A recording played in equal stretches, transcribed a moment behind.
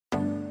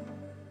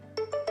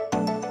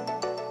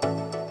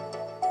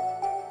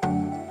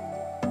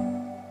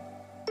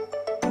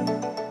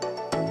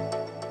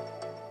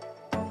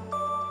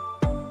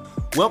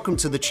Welcome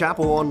to the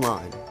Chapel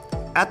Online.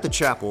 At the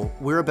Chapel,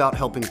 we're about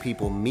helping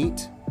people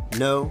meet,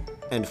 know,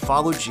 and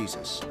follow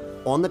Jesus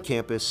on the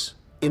campus,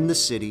 in the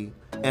city,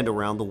 and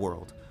around the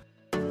world.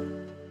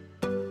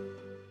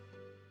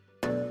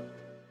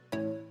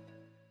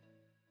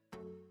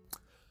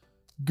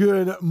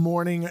 Good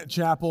morning,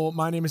 Chapel.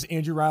 My name is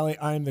Andrew Reilly.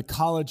 I am the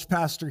college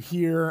pastor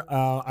here.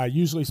 I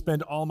usually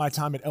spend all my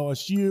time at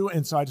LSU,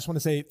 and so I just want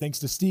to say thanks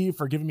to Steve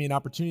for giving me an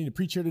opportunity to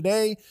preach here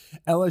today.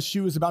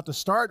 LSU is about to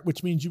start,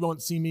 which means you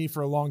won't see me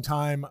for a long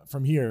time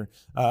from here,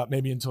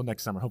 maybe until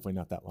next summer. Hopefully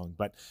not that long,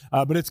 but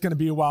it's going to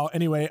be a while.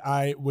 Anyway,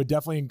 I would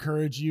definitely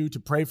encourage you to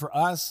pray for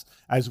us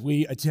as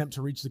we attempt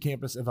to reach the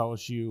campus of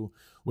LSU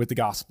with the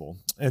gospel.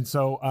 And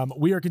so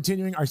we are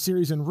continuing our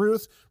series in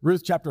Ruth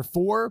chapter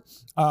 4.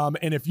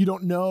 And if you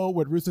don't know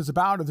what Ruth is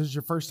about, or this is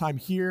your first time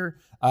here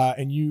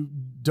and you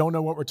don't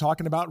know what we're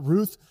talking about,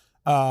 Ruth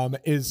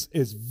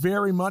is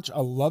very much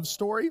a love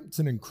story. It's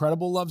an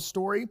incredible love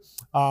story.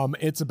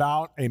 It's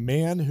about a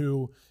man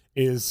who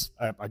is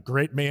a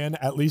great man,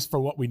 at least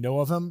for what we know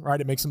of him, right?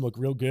 It makes him look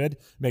real good,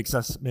 makes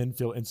us men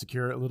feel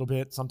insecure a little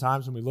bit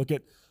sometimes when we look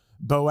at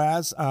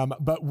Boaz,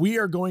 but we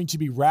are going to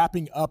be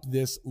wrapping up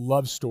this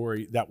love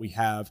story that we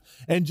have.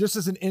 And just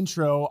as an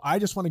intro, I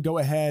just want to go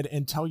ahead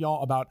and tell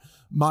y'all about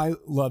my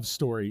love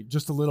story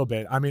just a little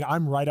bit. I mean,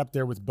 I'm right up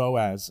there with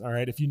Boaz. All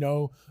right, if you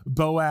know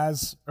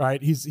Boaz,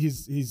 right,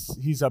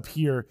 he's up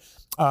here.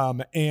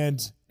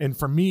 And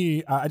for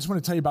me, I just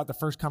want to tell you about the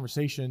first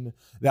conversation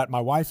that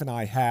my wife and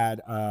I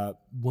had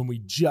when we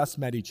just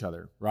met each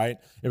other, right?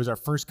 It was our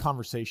first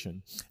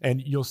conversation,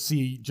 and you'll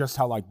see just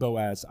how like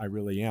Boaz I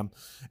really am.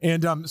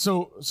 And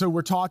so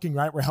we're talking,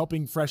 right? We're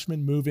helping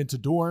freshmen move into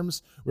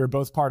dorms. We're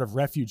both part of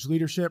Refuge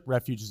Leadership.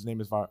 Refuge is the name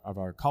of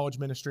our college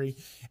ministry.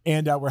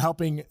 And we're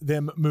helping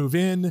them move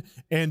in,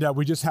 and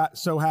we just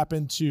so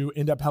happen to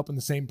end up helping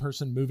the same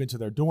person move into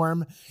their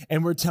dorm.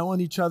 And we're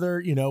telling each other,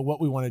 you know, what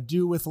we want to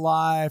do with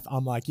life.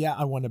 I'm like, yeah,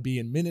 I want to be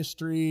in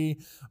ministry,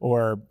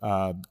 or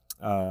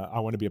I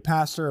want to be a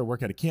pastor or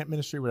work at a camp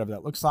ministry, whatever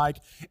that looks like.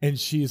 And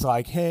she's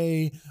like,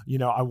 hey, you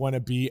know, I want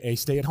to be a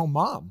stay-at-home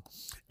mom.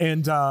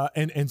 And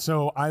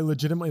so I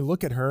legitimately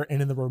look at her,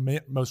 and in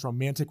the most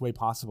romantic way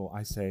possible,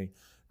 I say,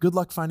 good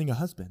luck finding a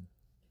husband.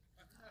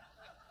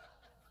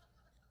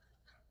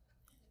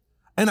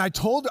 And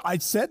I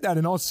said that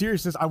in all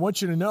seriousness. I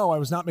want you to know I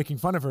was not making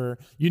fun of her.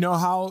 You know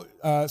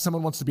how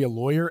someone wants to be a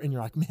lawyer and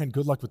you're like, man,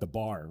 good luck with the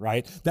bar,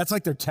 right? That's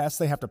like their test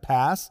they have to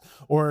pass.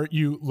 Or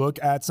you look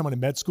at someone in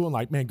med school and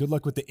like, man, good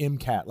luck with the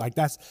MCAT. Like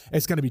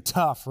it's going to be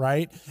tough,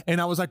 right? And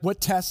I was like, what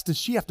test does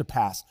she have to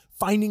pass?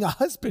 Finding a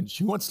husband.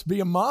 She wants to be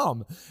a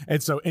mom.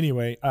 And so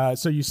anyway,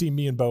 so you see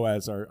me and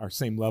Boaz are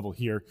same level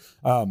here.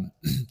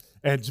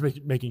 And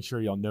just making sure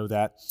y'all know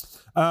that.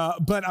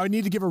 But I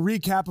need to give a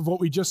recap of what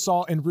we just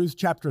saw in Ruth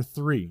chapter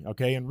 3,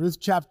 okay? In Ruth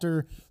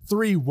chapter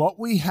 3, what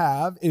we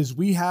have is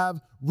we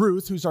have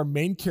Ruth, who's our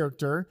main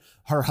character.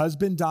 Her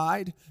husband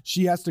died.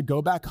 She has to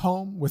go back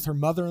home with her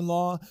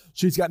mother-in-law.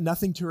 She's got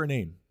nothing to her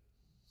name,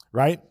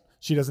 right?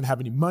 She doesn't have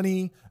any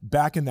money.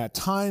 Back in that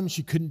time,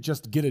 she couldn't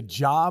just get a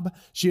job.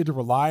 She had to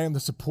rely on the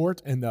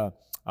support and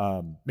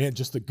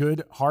just the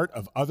good heart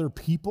of other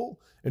people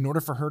in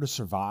order for her to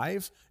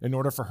survive, in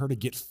order for her to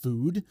get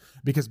food.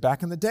 Because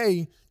back in the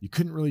day, you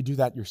couldn't really do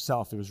that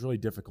yourself. It was really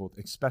difficult,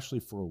 especially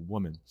for a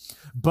woman.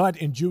 But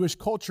in Jewish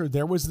culture,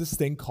 there was this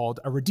thing called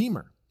a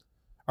redeemer.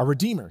 A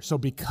redeemer. So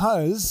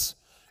because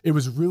it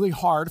was really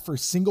hard for a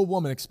single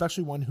woman,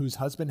 especially one whose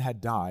husband had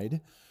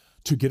died,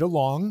 to get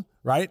along,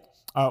 right?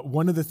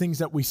 One of the things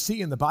that we see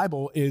in the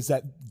Bible is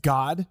that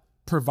God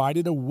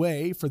provided a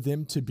way for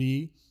them to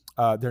be,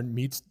 their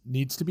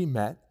needs to be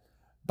met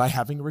by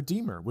having a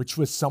redeemer, which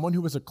was someone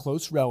who was a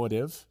close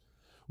relative,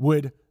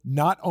 would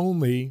not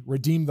only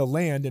redeem the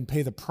land and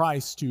pay the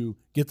price to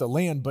get the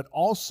land, but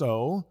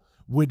also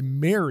would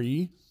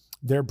marry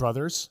their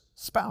brother's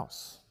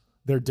spouse,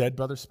 their dead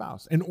brother's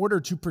spouse, in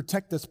order to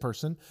protect this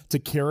person, to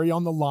carry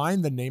on the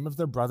line the name of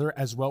their brother,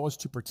 as well as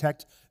to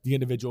protect the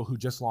individual who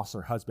just lost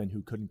her husband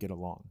who couldn't get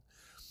along.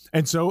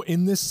 And so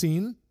in this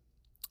scene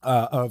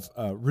of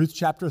Ruth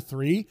chapter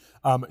 3,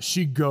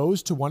 she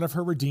goes to one of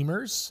her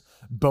redeemers,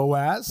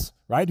 Boaz,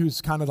 right,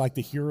 who's kind of like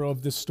the hero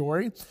of this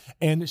story,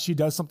 and she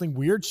does something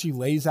weird. She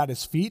lays at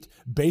his feet.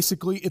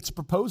 Basically, it's a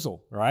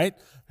proposal, right?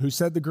 Who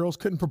said the girls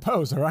couldn't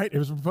propose, all right? It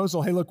was a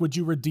proposal. Hey, look, would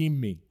you redeem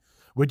me?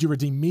 Would you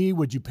redeem me?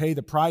 Would you pay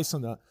the price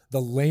on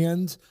the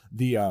land,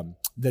 the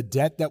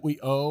debt that we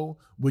owe?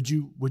 Would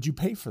you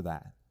pay for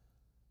that?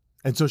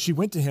 And so she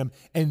went to him,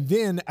 and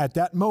then at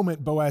that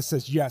moment, Boaz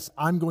says, yes,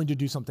 I'm going to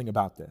do something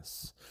about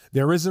this.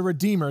 There is a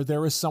redeemer.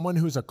 There is someone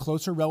who's a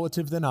closer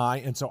relative than I,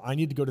 and so I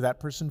need to go to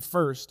that person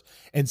first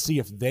and see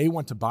if they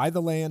want to buy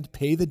the land,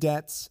 pay the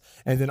debts,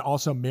 and then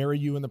also marry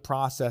you in the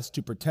process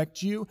to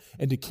protect you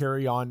and to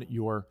carry on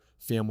your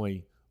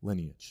family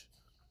lineage.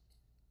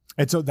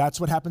 And so that's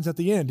what happens at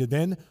the end. And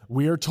then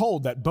we are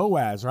told that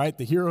Boaz, right,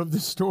 the hero of the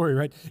story,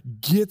 right,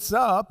 gets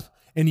up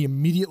and he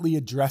immediately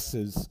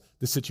addresses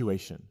the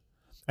situation.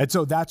 And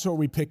so that's where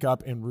we pick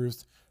up in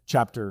Ruth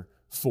chapter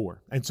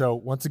 4. And so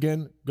once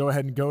again, go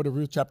ahead and go to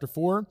Ruth chapter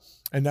 4,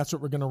 and that's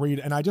what we're going to read.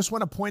 And I just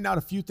want to point out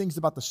a few things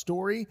about the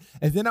story,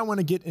 and then I want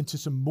to get into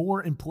some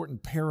more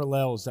important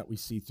parallels that we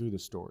see through the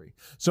story.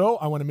 So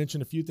I want to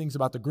mention a few things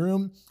about the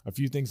groom, a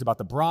few things about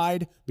the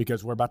bride,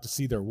 because we're about to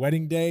see their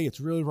wedding day. It's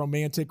really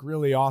romantic,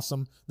 really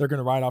awesome. They're going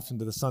to ride off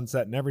into the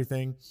sunset and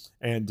everything,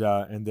 and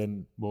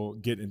then we'll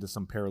get into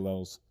some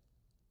parallels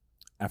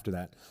after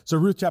that. So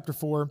Ruth chapter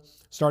 4,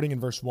 starting in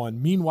verse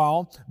 1.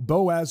 Meanwhile,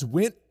 Boaz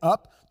went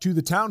up to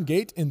the town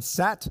gate and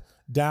sat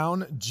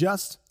down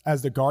just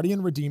as the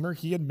guardian redeemer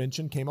he had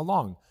mentioned came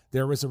along.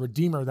 There was a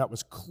redeemer that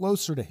was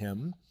closer to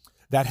him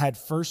that had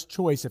first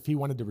choice if he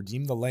wanted to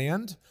redeem the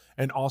land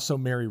and also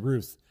marry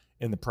Ruth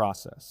in the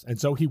process.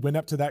 And so he went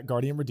up to that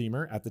guardian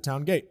redeemer at the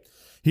town gate.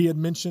 He had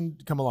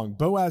mentioned, come along.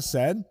 Boaz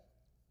said,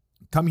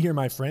 "Come here,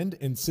 my friend,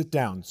 and sit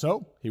down."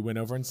 So he went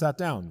over and sat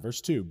down.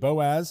 Verse 2,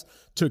 Boaz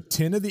took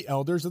 10 of the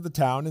elders of the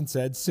town and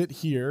said, "Sit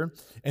here."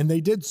 And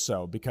they did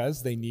so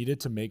because they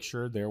needed to make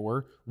sure there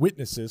were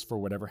witnesses for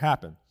whatever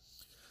happened.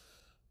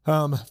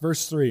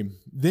 Verse 3,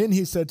 then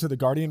he said to the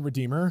guardian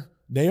redeemer,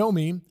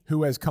 "Naomi,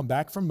 who has come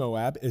back from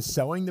Moab, is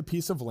selling the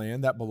piece of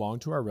land that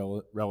belonged to our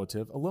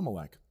relative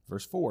Elimelech."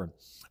 Verse 4,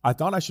 "I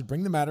thought I should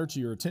bring the matter to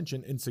your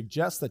attention and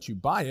suggest that you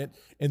buy it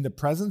in the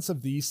presence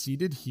of these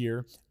seated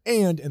here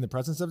and in the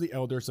presence of the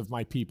elders of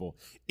my people.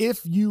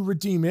 If you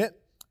redeem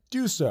it,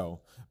 do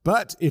so.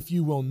 But if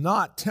you will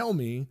not, tell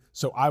me,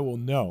 so I will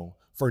know.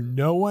 For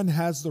no one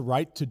has the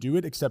right to do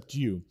it except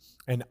you,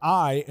 and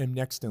I am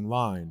next in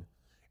line."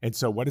 And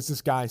so what does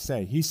this guy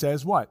say? He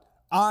says what?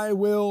 "I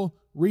will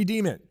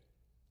redeem it."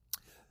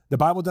 The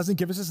Bible doesn't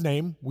give us his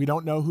name. We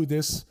don't know who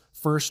this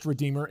first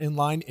redeemer in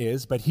line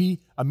is, but he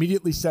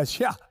immediately says,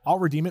 "Yeah, I'll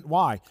redeem it."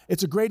 Why?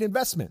 It's a great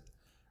investment.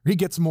 He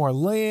gets more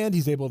land.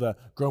 He's able to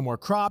grow more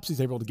crops. He's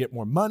able to get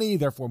more money,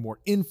 therefore more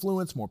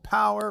influence, more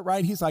power,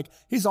 right?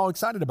 He's all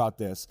excited about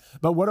this.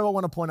 But what do I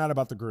want to point out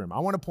about the groom? I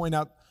want to point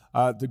out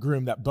the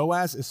groom that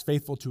Boaz is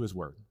faithful to his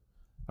word.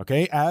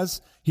 Okay,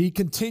 as he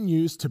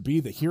continues to be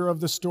the hero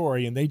of the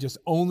story, and they just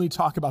only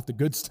talk about the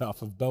good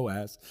stuff of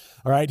Boaz,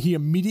 all right, he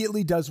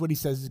immediately does what he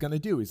says he's going to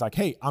do. He's like,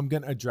 "Hey, I'm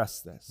going to address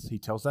this." He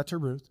tells that to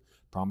Ruth,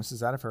 promises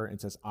that of her, and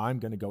says, "I'm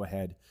going to go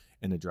ahead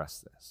and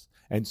address this."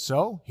 And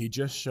so he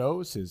just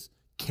shows his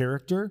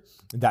character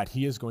that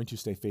he is going to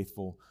stay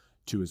faithful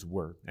to his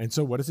word. And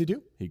so what does he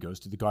do? He goes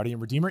to the guardian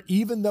redeemer,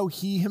 even though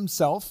he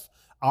himself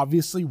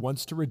obviously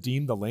wants to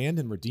redeem the land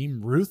and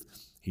redeem Ruth.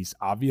 He's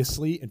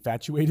obviously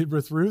infatuated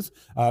with Ruth.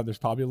 There's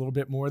probably a little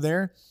bit more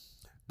there,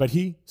 but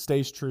he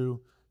stays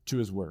true to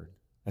his word.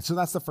 And so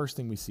that's the first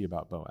thing we see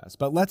about Boaz.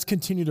 But let's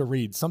continue to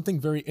read. Something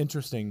very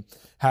interesting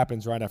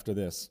happens right after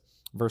this.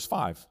 Verse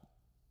 5.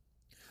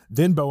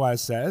 Then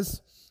Boaz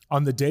says,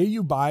 "On the day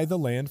you buy the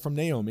land from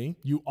Naomi,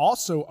 you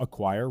also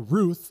acquire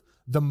Ruth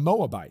the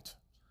Moabite."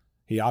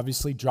 He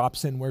obviously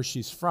drops in where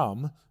she's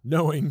from,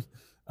 knowing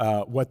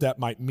what that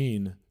might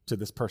mean to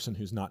this person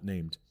who's not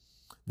named.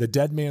 "The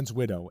dead man's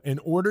widow, in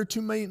order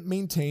to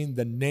maintain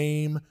the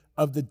name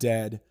of the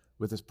dead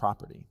with his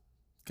property."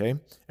 Okay?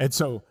 And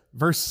so,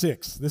 verse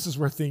 6, this is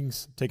where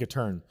things take a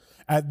turn.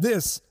 "At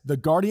this, the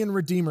guardian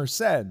redeemer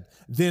said,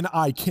 'Then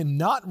I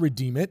cannot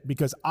redeem it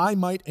because I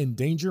might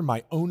endanger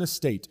my own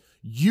estate.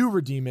 You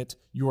redeem it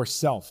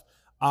yourself.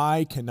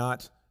 I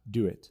cannot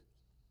do it.'"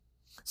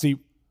 See,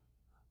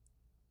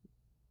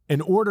 in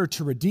order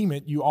to redeem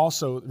it, you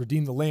also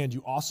redeem the land,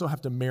 you also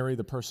have to marry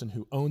the person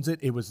who owns it.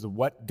 It was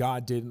what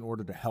God did in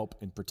order to help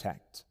and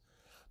protect.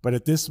 But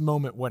at this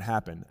moment, what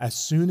happened? As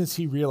soon as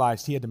he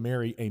realized he had to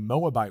marry a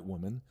Moabite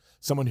woman,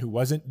 someone who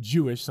wasn't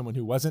Jewish, someone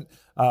who wasn't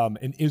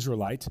an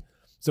Israelite,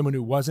 someone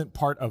who wasn't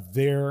part of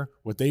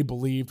what they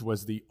believed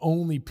was the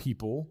only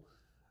people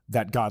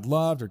that God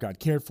loved or God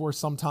cared for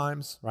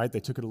sometimes, right? They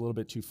took it a little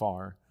bit too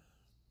far.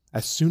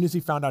 As soon as he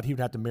found out he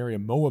would have to marry a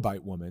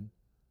Moabite woman,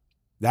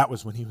 that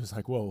was when he was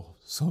like, "Whoa,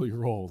 slow your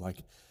roll.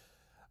 Like,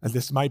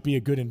 this might be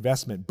a good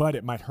investment, but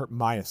it might hurt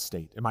my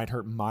estate. It might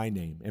hurt my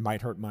name. It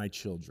might hurt my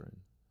children."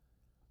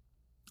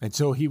 And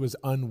so he was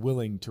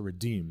unwilling to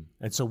redeem.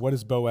 And so what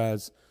does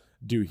Boaz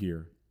do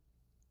here?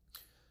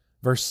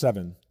 Verse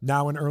 7,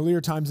 "Now in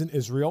earlier times in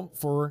Israel,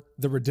 for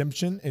the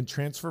redemption and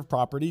transfer of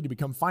property to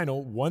become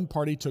final, one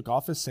party took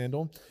off his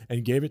sandal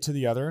and gave it to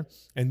the other,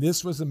 and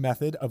this was the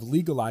method of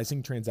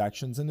legalizing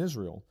transactions in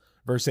Israel."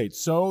 Verse 8,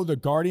 "So the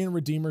guardian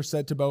redeemer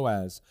said to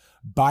Boaz,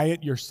 'Buy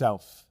it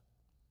yourself.'"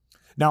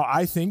 Now,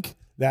 I think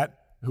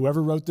that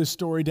whoever wrote this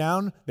story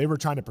down, they were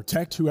trying to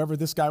protect whoever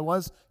this guy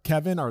was.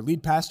 Kevin, our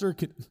lead pastor,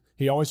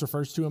 he always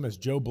refers to him as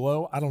Joe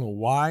Blow. I don't know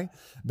why,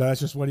 but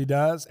that's just what he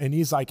does. And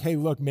he's like, "Hey,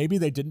 look, maybe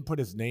they didn't put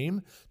his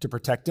name to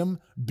protect him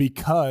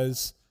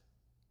because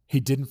he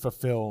didn't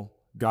fulfill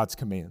God's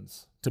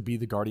commands to be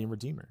the guardian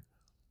redeemer.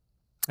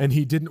 And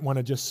he didn't want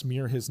to just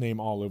smear his name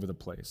all over the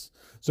place."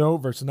 So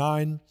verse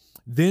 9,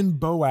 "Then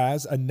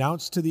Boaz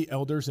announced to the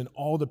elders and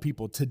all the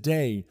people,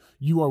 'Today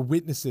you are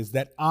witnesses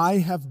that I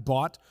have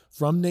bought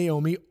from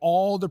Naomi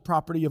all the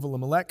property of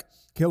Elimelech,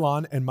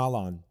 Kilon, and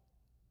Mahlon.'"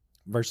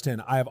 Verse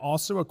 10, "I have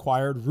also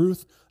acquired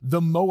Ruth the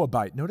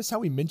Moabite." Notice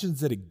how he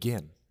mentions it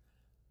again.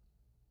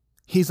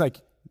 He's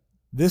like,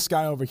 This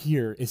guy over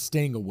here is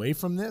staying away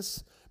from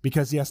this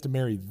because he has to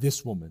marry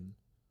this woman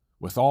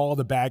with all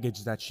the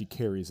baggage that she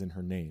carries in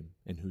her name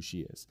and who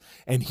she is.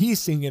 And he's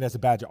seeing it as a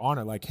badge of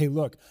honor, like, hey,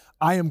 look,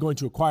 I am going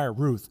to acquire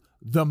Ruth,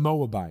 the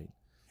Moabite.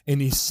 And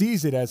he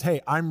sees it as,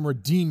 hey, I'm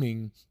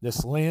redeeming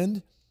this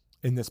land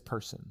and this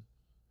person.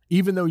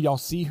 Even though y'all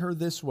see her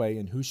this way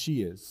and who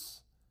she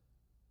is,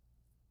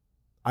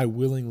 I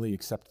willingly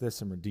accept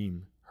this and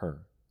redeem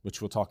her,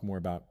 which we'll talk more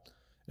about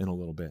in a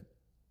little bit.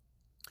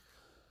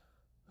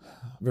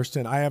 Verse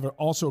 10, I have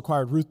also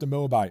acquired Ruth the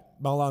Moabite,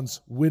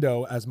 Mahlon's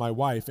widow, as my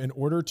wife, in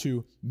order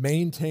to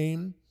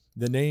maintain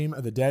the name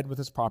of the dead with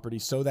his property,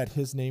 so that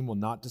his name will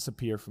not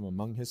disappear from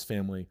among his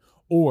family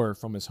or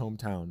from his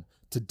hometown.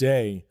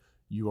 Today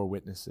you are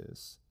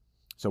witnesses.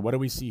 So what do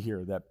we see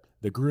here? That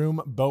the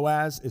groom,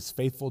 Boaz, is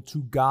faithful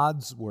to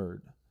God's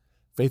word.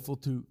 Faithful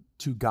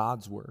to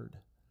God's word.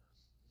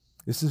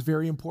 This is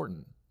very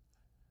important,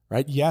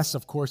 right? Yes,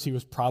 of course, he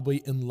was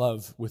probably in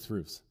love with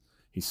Ruth.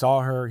 He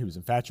saw her, he was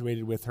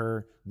infatuated with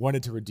her,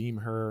 wanted to redeem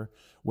her.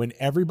 When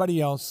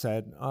everybody else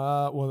said,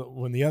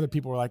 when the other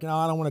people were like, no,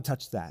 I don't want to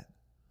touch that.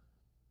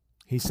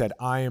 He said,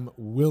 I am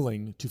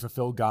willing to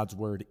fulfill God's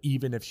word,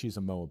 even if she's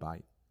a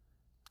Moabite,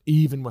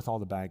 even with all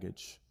the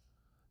baggage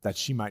that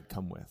she might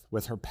come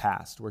with her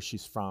past, where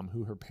she's from,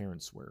 who her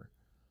parents were,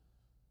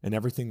 and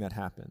everything that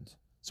happened.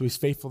 So he's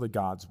faithful to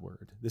God's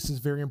word. This is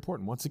very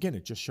important. Once again,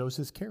 it just shows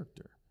his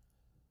character.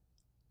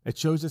 It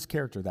shows his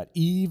character that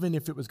even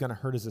if it was going to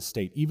hurt his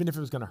estate, even if it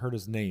was going to hurt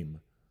his name,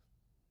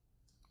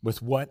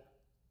 with what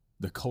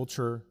the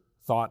culture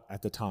thought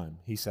at the time,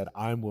 he said,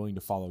 I'm willing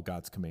to follow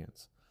God's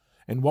commands.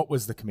 And what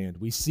was the command?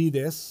 We see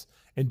this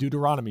in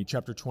Deuteronomy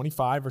chapter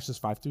 25, verses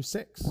 5 through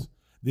 6.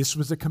 This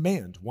was a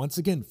command, once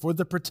again, for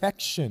the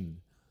protection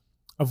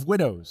of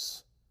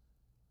widows,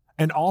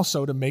 and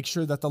also to make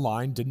sure that the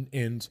line didn't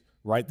end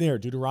right there.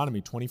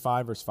 Deuteronomy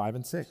 25, verse 5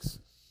 and 6.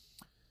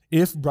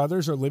 If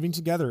brothers are living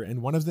together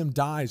and one of them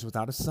dies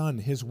without a son,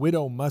 his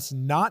widow must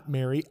not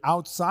marry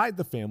outside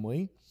the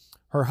family.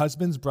 Her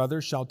husband's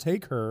brother shall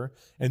take her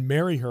and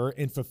marry her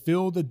and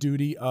fulfill the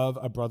duty of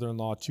a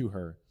brother-in-law to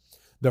her.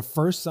 The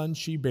first son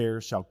she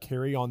bears shall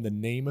carry on the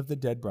name of the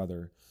dead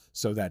brother,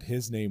 so that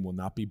his name will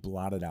not be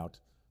blotted out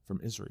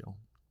from Israel.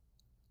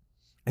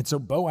 And so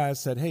Boaz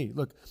said, hey,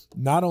 look,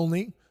 not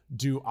only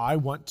do I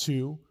want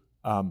to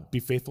be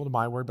faithful to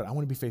my word, but I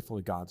want to be faithful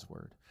to God's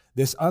word.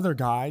 This other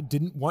guy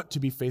didn't want to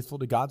be faithful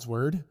to God's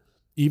word,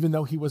 even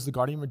though he was the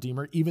guardian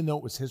redeemer, even though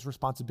it was his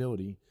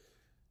responsibility,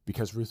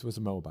 because Ruth was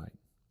a Moabite.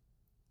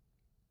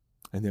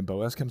 And then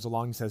Boaz comes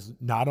along and says,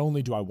 not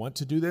only do I want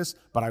to do this,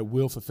 but I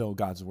will fulfill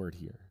God's word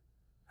here.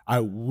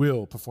 I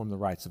will perform the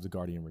rights of the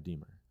guardian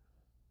redeemer.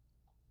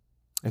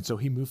 And so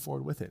he moved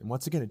forward with it. And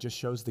once again, it just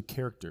shows the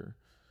character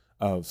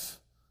of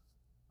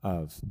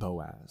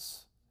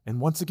Boaz.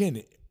 And once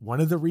again, one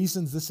of the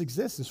reasons this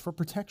exists is for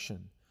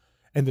protection.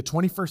 In the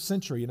 21st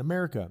century in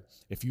America,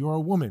 if you are a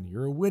woman,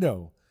 you're a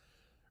widow,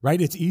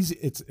 right? It's easy.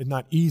 It's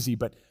not easy,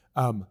 but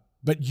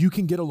you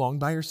can get along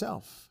by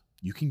yourself.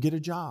 You can get a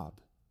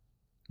job.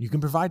 You can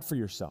provide for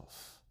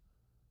yourself,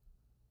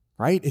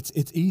 right?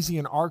 It's easy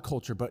in our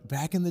culture, but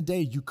back in the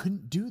day, you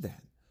couldn't do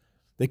that.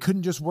 They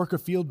couldn't just work a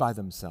field by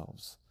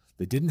themselves.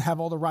 They didn't have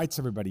all the rights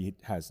everybody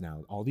has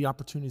now, all the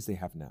opportunities they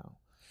have now.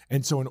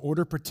 And so in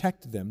order to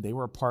protect them, they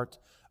were a part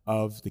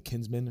of the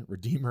kinsman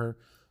redeemer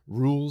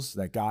rules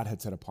that God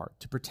had set apart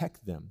to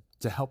protect them,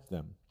 to help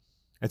them.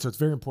 And so it's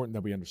very important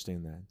that we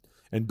understand that.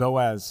 And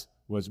Boaz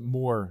was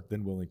more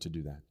than willing to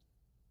do that.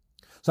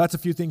 So that's a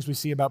few things we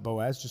see about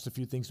Boaz, just a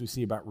few things we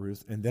see about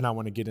Ruth, and then I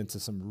want to get into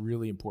some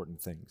really important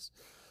things.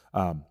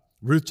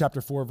 Ruth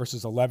chapter 4,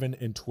 verses 11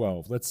 and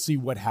 12. Let's see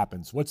what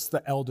happens. What's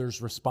the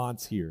elders'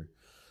 response here?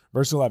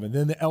 Verse 11,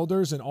 then the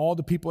elders and all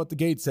the people at the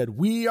gate said,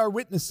 we are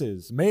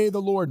witnesses. May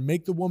the Lord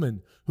make the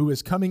woman who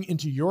is coming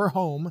into your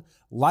home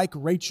like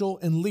Rachel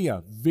and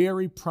Leah,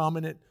 very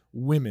prominent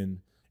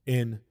women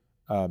in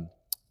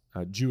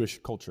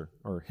Jewish culture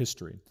or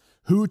history,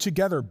 who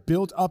together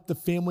built up the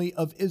family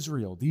of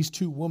Israel. These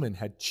two women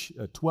had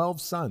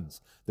 12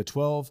 sons, the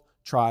 12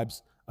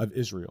 tribes of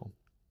Israel.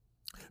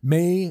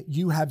 May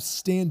you have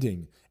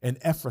standing in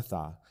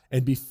Ephrathah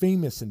and be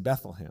famous in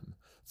Bethlehem.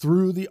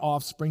 Through the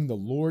offspring the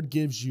Lord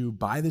gives you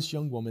by this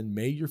young woman,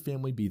 may your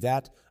family be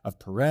that of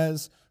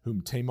Perez, whom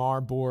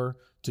Tamar bore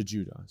to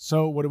Judah.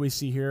 So what do we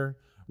see here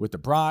with the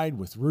bride,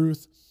 with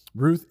Ruth?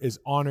 Ruth is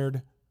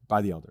honored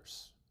by the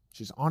elders.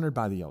 She's honored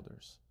by the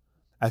elders.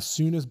 As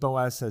soon as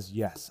Boaz says,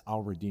 yes,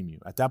 I'll redeem you.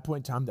 At that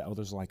point in time, the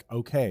elders are like,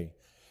 okay.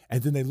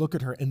 And then they look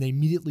at her and they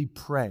immediately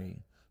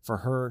pray for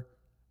her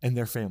and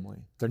their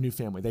family, their new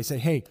family. They say,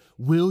 hey,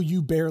 will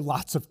you bear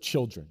lots of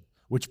children?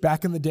 Which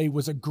back in the day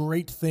was a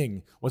great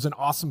thing, was an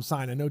awesome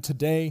sign. I know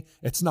today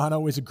it's not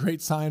always a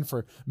great sign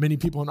for many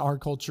people in our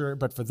culture,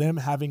 but for them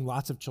having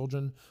lots of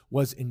children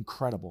was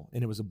incredible,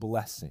 and it was a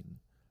blessing.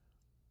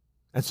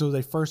 And so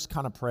they first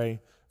kind of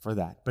pray for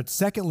that. But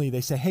secondly, they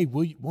say, hey,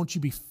 won't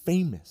you be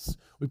famous?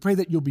 We pray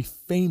that you'll be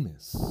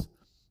famous,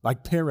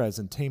 like Perez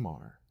and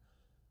Tamar,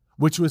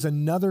 which was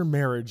another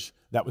marriage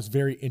that was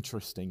very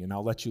interesting, and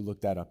I'll let you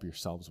look that up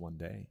yourselves one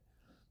day.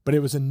 But it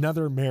was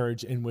another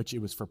marriage in which it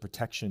was for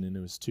protection, and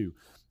it was to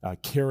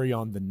carry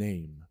on the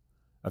name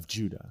of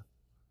Judah.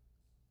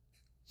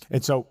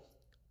 And so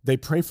they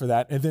pray for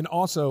that. And then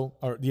also,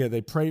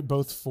 they pray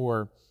both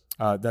for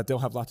that they'll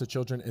have lots of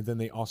children, and then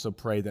they also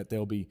pray that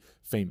they'll be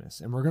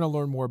famous. And we're going to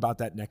learn more about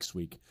that next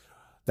week,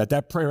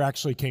 that prayer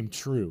actually came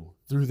true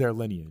through their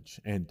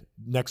lineage. And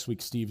next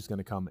week, Steve's going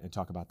to come and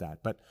talk about that.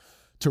 But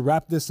to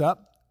wrap this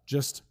up,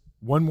 just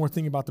one more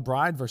thing about the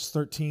bride, verse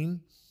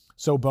 13.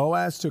 So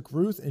Boaz took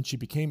Ruth, and she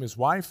became his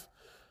wife.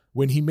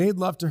 When he made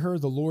love to her,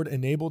 the Lord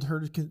enabled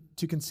her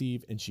to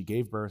conceive, and she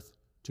gave birth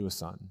to a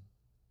son.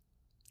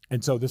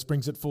 And so this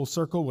brings it full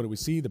circle. What do we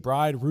see? The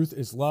bride, Ruth,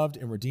 is loved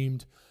and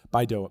redeemed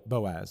by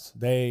Boaz.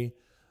 They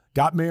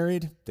got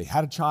married. They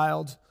had a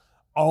child.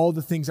 All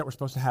the things that were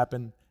supposed to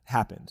happen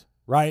happened,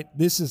 right?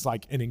 This is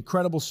like an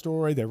incredible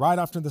story. They ride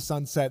off to the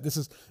sunset. This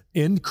is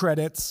end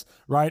credits,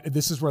 right?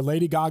 This is where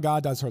Lady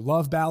Gaga does her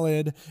love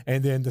ballad.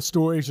 And then the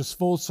story is just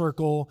full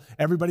circle.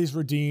 Everybody's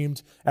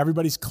redeemed.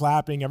 Everybody's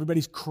clapping.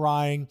 Everybody's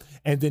crying.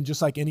 And then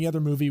just like any other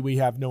movie, we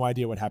have no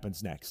idea what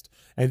happens next.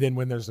 And then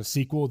when there's a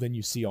sequel, then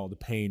you see all the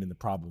pain and the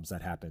problems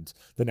that happened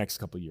the next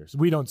couple of years.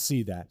 We don't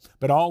see that.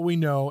 But all we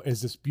know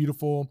is this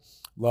beautiful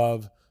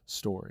love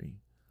story.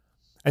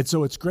 And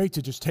so it's great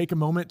to just take a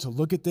moment to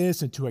look at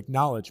this and to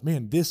acknowledge,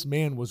 man, this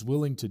man was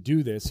willing to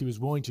do this. He was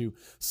willing to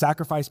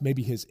sacrifice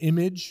maybe his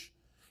image.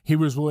 He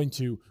was willing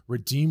to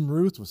redeem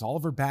Ruth with all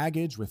of her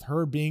baggage, with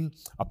her being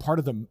a part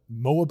of the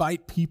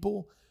Moabite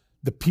people,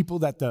 the people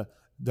that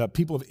the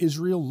people of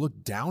Israel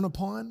looked down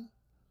upon.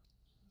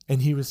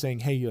 And he was saying,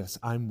 hey, yes,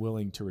 I'm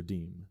willing to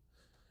redeem.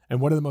 And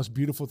one of the most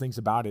beautiful things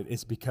about it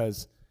is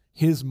because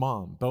his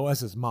mom,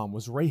 Boaz's mom,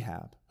 was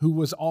Rahab, who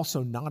was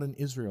also not an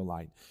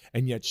Israelite,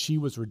 and yet she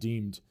was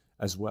redeemed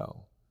as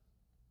well.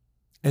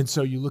 And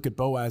so you look at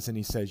Boaz and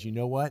he says, you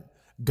know what?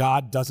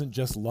 God doesn't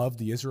just love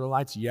the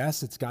Israelites.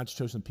 Yes, it's God's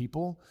chosen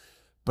people,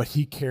 but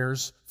he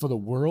cares for the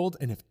world.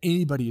 And if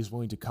anybody is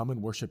willing to come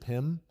and worship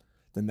him,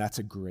 then that's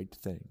a great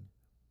thing.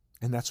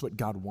 And that's what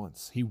God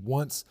wants. He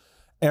wants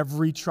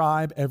every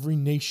tribe, every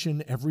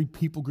nation, every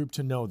people group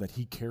to know that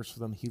he cares for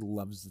them, he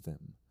loves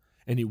them,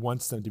 and he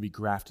wants them to be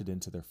grafted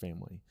into their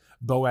family.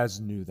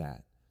 Boaz knew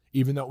that,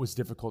 even though it was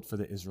difficult for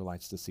the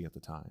Israelites to see at the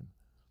time.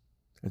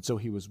 And so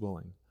he was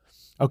willing.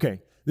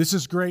 Okay, this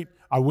is great.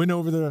 I went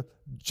over the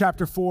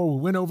chapter 4.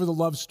 We went over the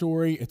love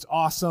story. It's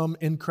awesome.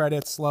 End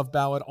credits, love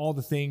ballad, all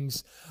the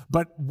things.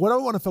 But what I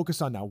want to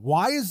focus on now,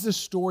 why is this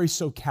story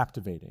so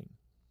captivating?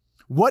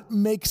 What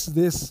makes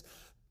this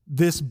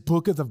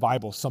book of the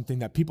Bible something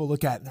that people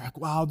look at and they're like,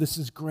 wow, this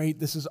is great.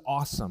 This is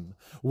awesome.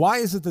 Why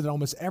is it that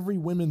almost every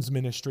women's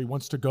ministry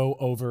wants to go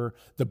over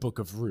the book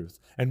of Ruth?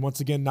 And once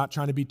again, not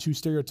trying to be too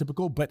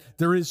stereotypical, but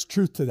there is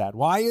truth to that.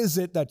 Why is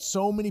it that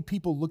so many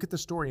people look at the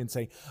story and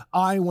say,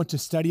 I want to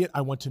study it,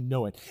 I want to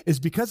know it? It's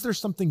because there's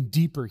something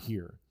deeper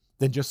here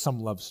than just some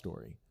love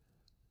story.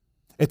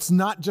 It's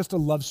not just a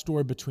love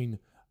story between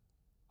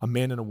a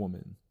man and a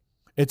woman.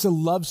 It's a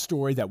love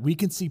story that we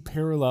can see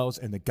parallels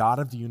in the God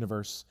of the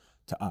universe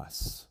to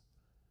us.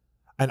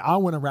 And I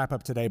want to wrap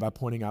up today by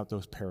pointing out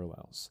those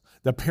parallels.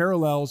 The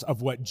parallels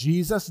of what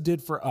Jesus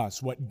did for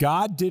us, what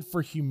God did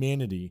for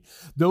humanity.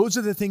 Those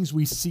are the things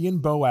we see in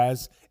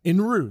Boaz, in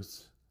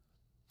Ruth,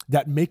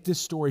 that make this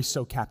story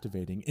so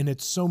captivating. And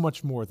it's so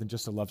much more than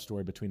just a love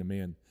story between a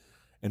man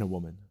and a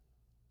woman,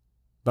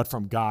 but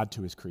from God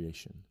to his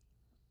creation.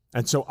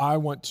 And so I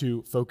want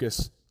to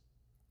focus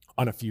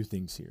on a few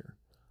things here.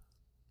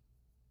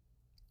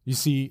 You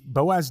see,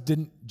 Boaz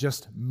didn't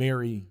just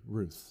marry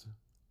Ruth.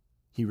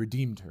 He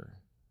redeemed her.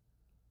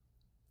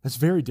 That's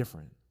very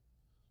different.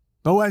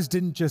 Boaz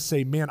didn't just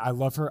say, man, I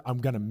love her, I'm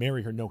going to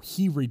marry her. No,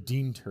 he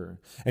redeemed her.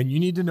 And you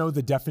need to know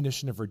the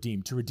definition of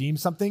redeem. To redeem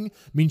something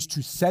means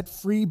to set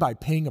free by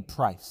paying a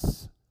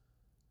price.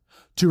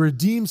 To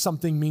redeem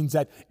something means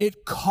that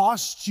it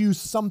costs you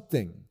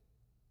something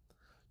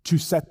to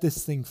set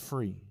this thing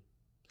free,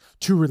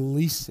 to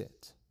release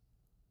it.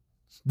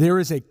 There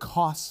is a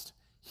cost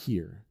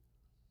here.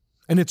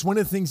 And it's one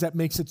of the things that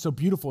makes it so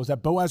beautiful is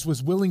that Boaz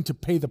was willing to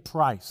pay the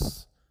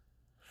price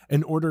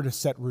in order to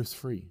set Ruth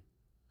free,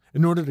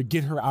 in order to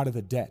get her out of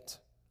the debt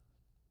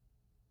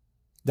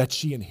that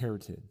she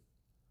inherited.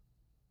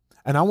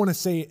 And I want to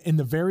say in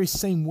the very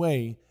same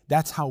way,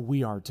 that's how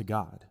we are to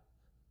God.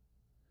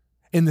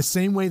 In the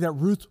same way that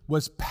Ruth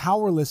was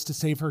powerless to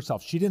save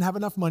herself. She didn't have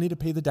enough money to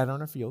pay the debt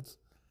on her fields.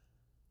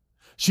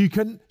 She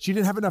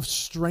didn't have enough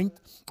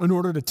strength in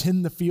order to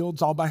tend the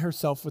fields all by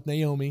herself with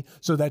Naomi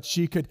so that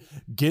she could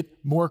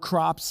get more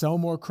crops, sell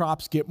more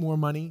crops, get more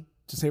money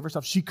to save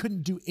herself. She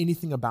couldn't do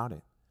anything about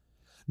it.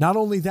 Not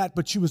only that,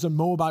 but she was a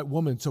Moabite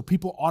woman, so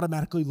people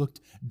automatically looked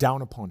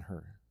down upon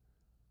her.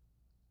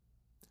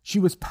 She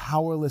was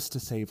powerless to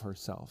save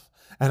herself.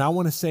 And I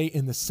want to say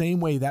in the same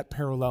way that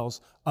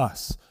parallels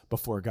us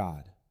before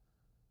God.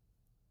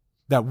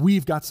 That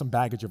we've got some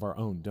baggage of our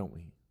own, don't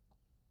we?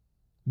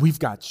 We've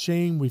got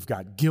shame, we've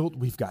got guilt,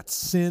 we've got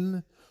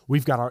sin,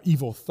 we've got our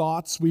evil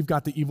thoughts, we've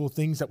got the evil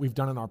things that we've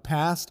done in our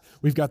past,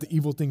 we've got the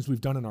evil things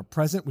we've done in our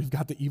present, we've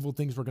got the evil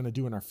things we're going to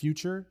do in our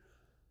future.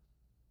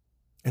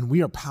 And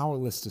we are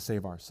powerless to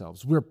save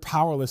ourselves. We're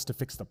powerless to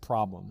fix the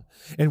problem.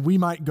 And we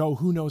might go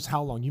who knows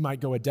how long. You might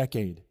go a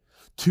decade,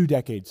 2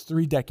 decades,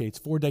 3 decades,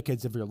 4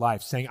 decades of your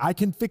life saying, I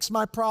can fix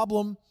my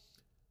problem.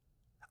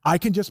 I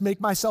can just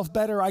make myself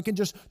better. I can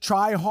just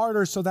try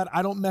harder so that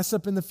I don't mess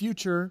up in the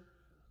future.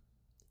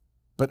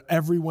 But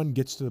everyone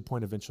gets to the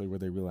point eventually where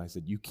they realize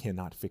that you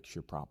cannot fix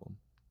your problem,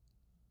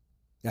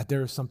 that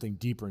there is something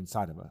deeper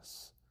inside of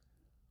us.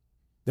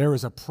 There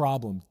is a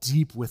problem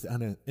deep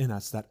within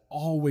us that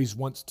always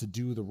wants to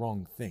do the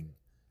wrong thing,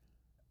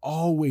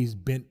 always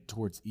bent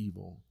towards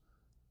evil.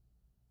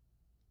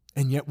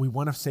 And yet we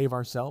want to save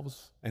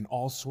ourselves in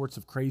all sorts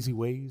of crazy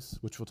ways,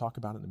 which we'll talk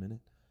about in a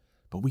minute.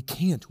 But we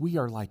can't. We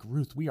are like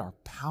Ruth. We are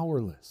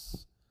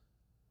powerless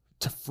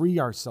to free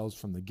ourselves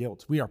from the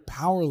guilt. We are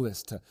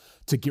powerless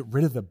to get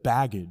rid of the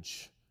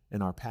baggage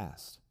in our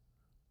past.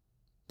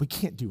 We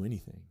can't do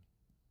anything.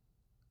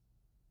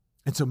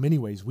 In so many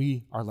ways,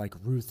 we are like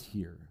Ruth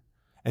here.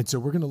 And so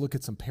we're going to look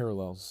at some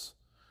parallels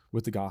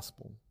with the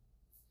gospel.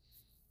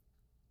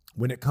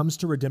 When it comes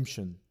to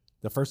redemption,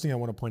 the first thing I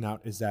want to point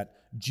out is that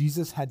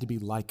Jesus had to be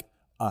like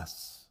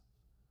us,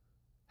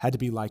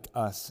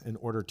 in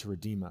order to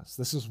redeem us.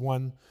 This is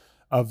one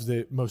of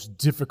the most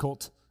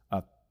difficult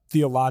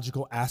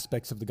theological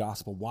aspects of the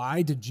gospel.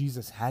 Why did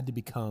Jesus had to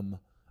become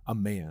a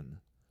man?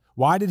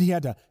 Why did he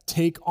had to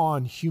take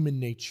on human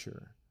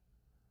nature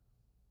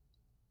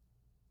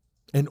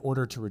in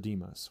order to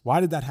redeem us?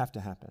 Why did that have to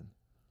happen?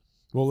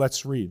 Well,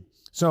 let's read.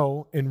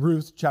 So in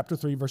Ruth chapter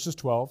 3, verses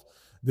 12,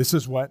 this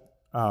is what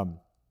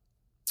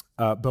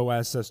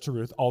Boaz says to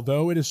Ruth.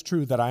 Although it is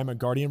true that I am a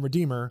guardian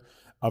redeemer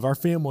of our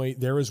family,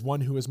 there is one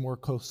who is more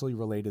closely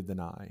related than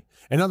I.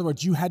 In other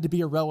words, you had to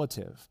be a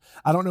relative.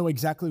 I don't know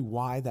exactly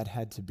why that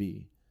had to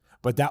be,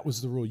 but that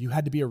was the rule. You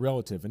had to be a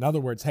relative. In other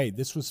words, hey,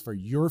 this was for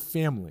your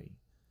family.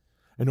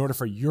 In order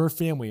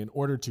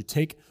to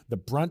take the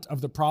brunt of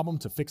the problem,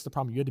 to fix the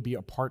problem, you had to be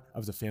a part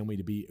of the family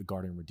to be a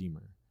guardian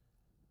redeemer.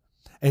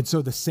 And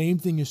so the same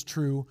thing is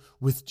true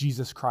with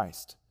Jesus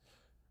Christ,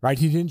 right?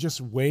 He didn't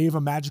just wave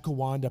a magical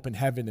wand up in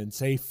heaven and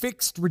say,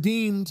 fixed,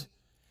 redeemed.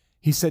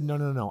 He said,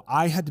 no.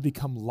 I had to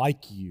become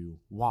like you.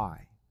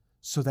 Why?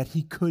 So that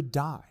he could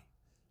die.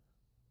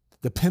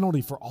 The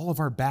penalty for all of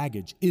our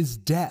baggage is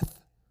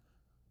death.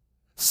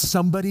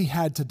 Somebody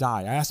had to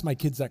die. I ask my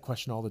kids that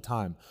question all the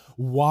time.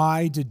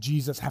 Why did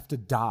Jesus have to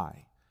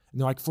die?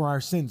 And they're like, for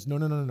our sins.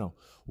 No.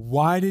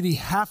 Why did he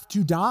have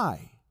to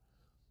die?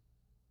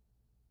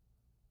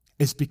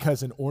 It's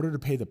because in order to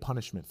pay the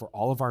punishment for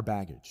all of our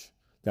baggage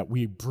that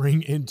we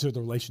bring into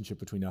the relationship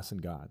between us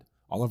and God,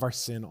 all of our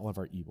sin, all of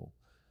our evil,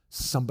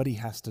 somebody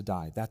has to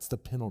die. That's the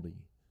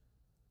penalty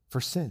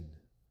for sin.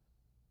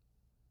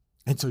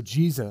 And so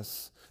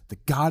Jesus, the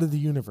God of the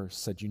universe,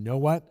 said, you know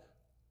what?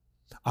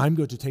 I'm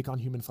going to take on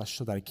human flesh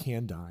so that I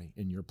can die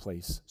in your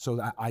place, so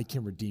that I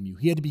can redeem you.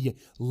 He had to be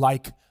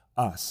like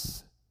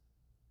us.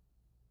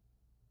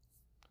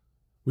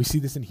 We see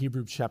this in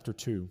Hebrews chapter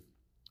 2,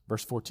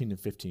 verse 14 and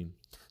 15.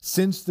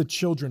 Since the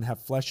children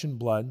have flesh and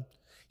blood,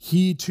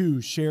 he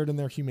too shared in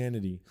their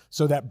humanity,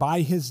 so that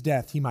by his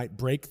death he might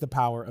break the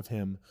power of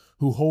him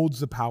who holds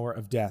the power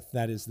of death,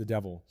 that is the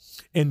devil,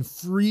 and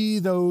free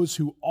those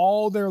who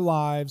all their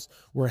lives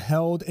were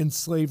held in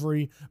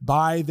slavery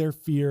by their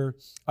fear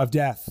of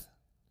death.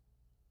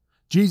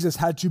 Jesus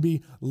had to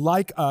be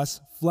like us,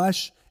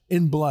 flesh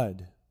and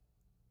blood,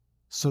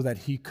 so that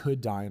he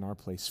could die in our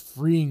place,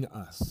 freeing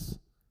us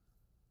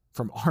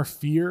from our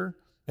fear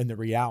and the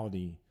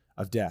reality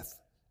of death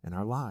in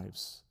our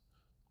lives.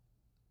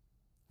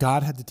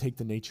 God had to take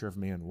the nature of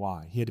man.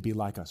 Why? He had to be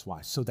like us.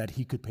 Why? So that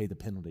he could pay the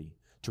penalty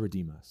to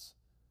redeem us,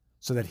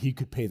 so that he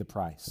could pay the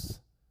price.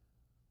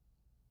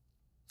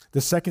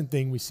 The second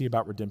thing we see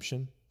about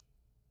redemption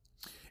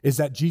is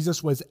that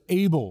Jesus was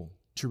able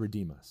to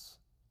redeem us.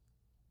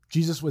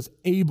 Jesus was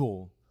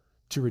able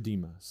to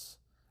redeem us.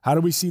 How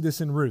do we see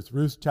this in Ruth?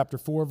 Ruth chapter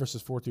 4,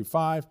 verses 4 through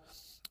 5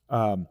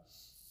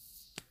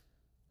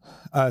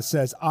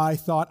 says, I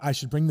thought I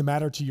should bring the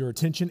matter to your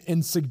attention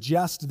and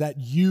suggest that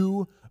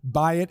you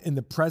buy it in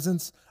the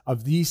presence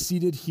of these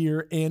seated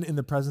here and in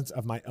the presence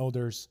of my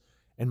elders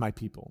and my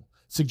people.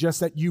 Suggest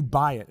that you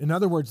buy it. In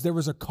other words, there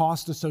was a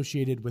cost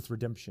associated with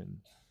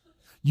redemption.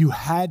 You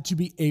had to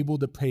be able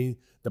to pay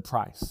the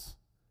price.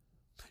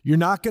 You're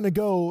not going to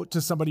go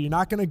to somebody, you're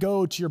not going to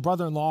go to your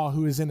brother-in-law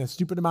who is in a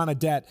stupid amount of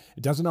debt,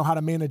 doesn't know how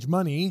to manage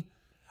money,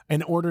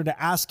 in order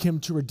to ask him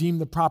to redeem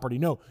the property.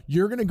 No,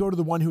 you're going to go to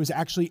the one who is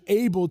actually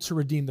able to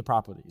redeem the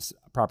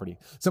property.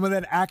 Someone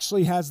that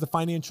actually has the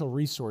financial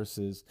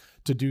resources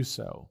to do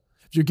so.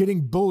 If you're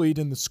getting bullied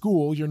in the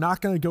school, you're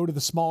not going to go to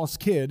the smallest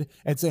kid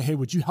and say, hey,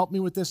 would you help me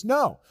with this?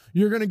 No,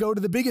 you're going to go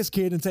to the biggest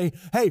kid and say,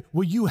 hey,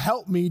 will you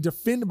help me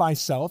defend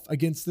myself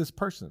against this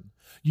person?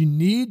 You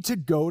need to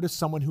go to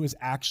someone who is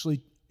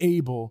actually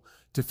able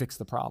to fix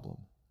the problem.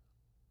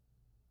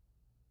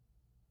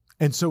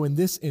 And so in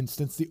this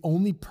instance, the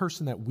only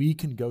person that we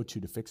can go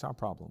to fix our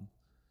problem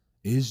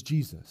is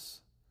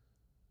Jesus.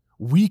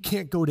 We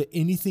can't go to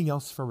anything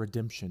else for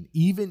redemption,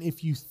 even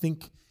if you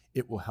think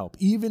it will help,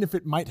 even if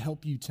it might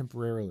help you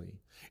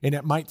temporarily, and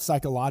it might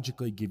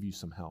psychologically give you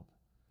some help.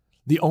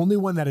 The only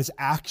one that is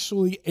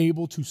actually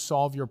able to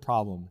solve your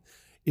problem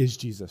is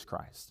Jesus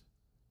Christ.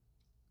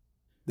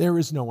 There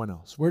is no one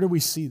else. Where do we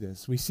see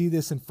this? We see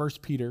this in 1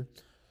 Peter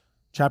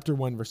chapter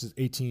 1, verses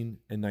 18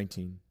 and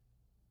 19.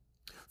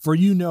 For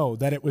you know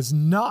that it was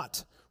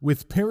not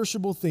with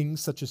perishable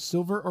things such as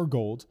silver or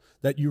gold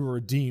that you were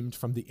redeemed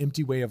from the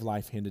empty way of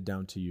life handed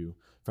down to you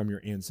from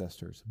your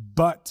ancestors,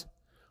 but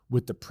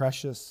with the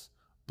precious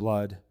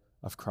blood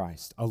of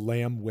Christ, a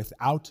lamb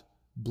without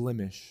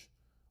blemish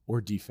or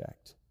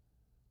defect.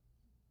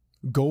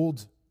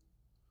 Gold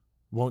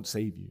won't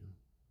save you.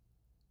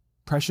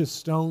 Precious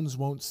stones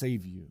won't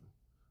save you.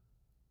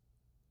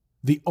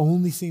 The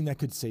only thing that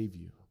could save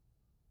you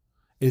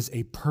is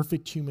a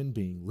perfect human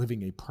being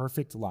living a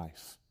perfect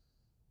life,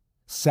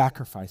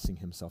 sacrificing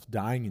himself,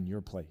 dying in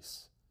your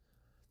place.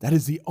 That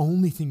is the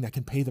only thing that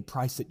can pay the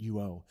price that you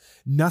owe.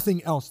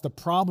 Nothing else. The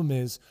problem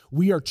is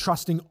we are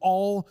trusting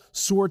all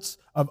sorts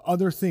of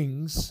other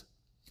things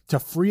to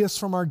free us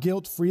from our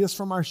guilt, free us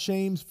from our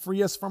shame,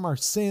 free us from our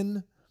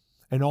sin,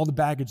 and all the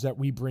baggage that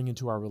we bring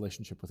into our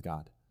relationship with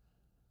God.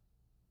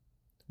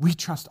 We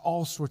trust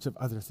all sorts of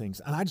other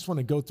things. And I just want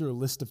to go through a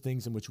list of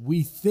things in which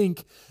we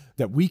think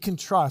that we can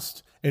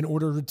trust in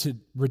order to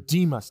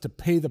redeem us, to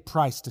pay the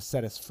price to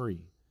set us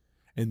free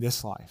in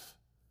this life.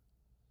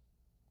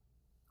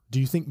 Do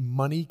you think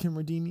money can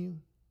redeem you?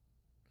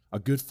 A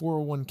good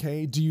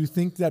 401k? Do you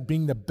think that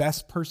being the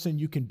best person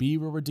you can be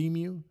will redeem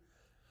you?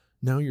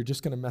 No, you're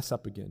just going to mess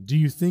up again. Do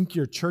you think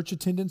your church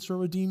attendance will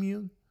redeem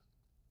you?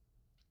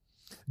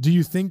 Do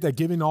you think that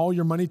giving all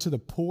your money to the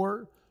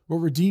poor will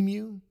redeem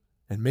you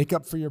and make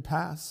up for your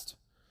past?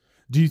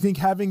 Do you think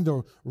having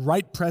the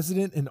right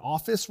president in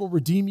office will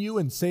redeem you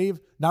and save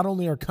not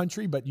only our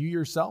country, but you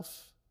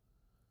yourself?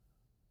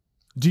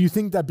 Do you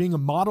think that being a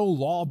model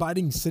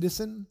law-abiding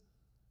citizen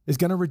is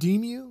going to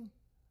redeem you?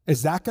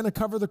 Is that going to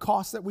cover the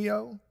cost that we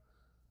owe?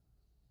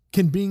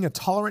 Can being a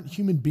tolerant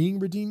human being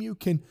redeem you?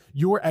 Can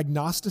your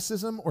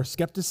agnosticism or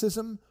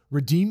skepticism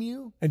redeem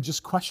you and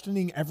just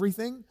questioning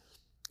everything?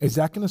 Is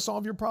that going to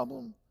solve your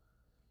problem?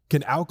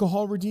 Can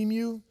alcohol redeem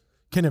you?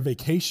 Can a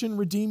vacation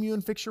redeem you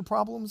and fix your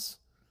problems?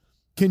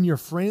 Can your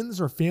friends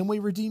or family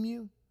redeem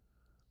you?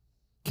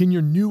 Can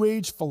your New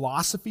Age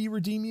philosophy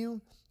redeem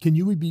you? Can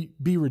you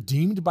be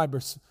redeemed by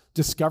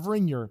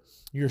discovering your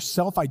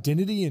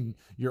self-identity and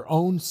your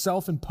own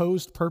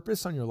self-imposed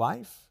purpose on your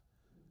life?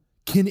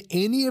 Can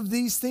any of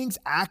these things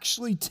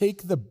actually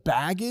take the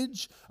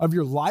baggage of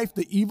your life,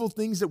 the evil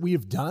things that we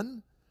have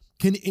done?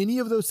 Can any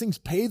of those things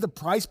pay the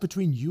price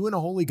between you and a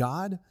holy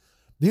God?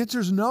 The answer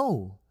is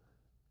no.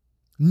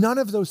 None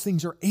of those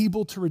things are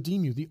able to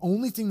redeem you. The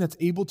only thing that's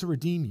able to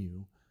redeem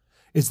you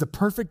is the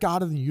perfect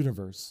God of the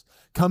universe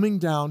coming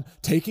down,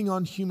 taking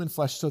on human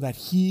flesh so that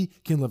he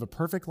can live a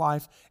perfect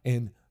life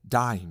and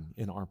dying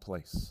in our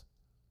place.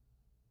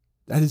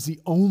 That is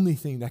the only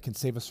thing that can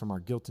save us from our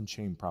guilt and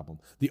shame problem.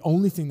 The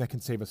only thing that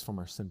can save us from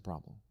our sin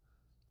problem.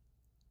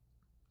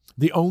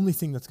 The only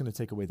thing that's going to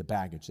take away the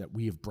baggage that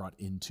we have brought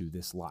into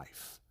this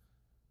life.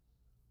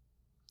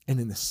 And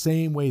in the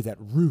same way that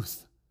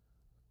Ruth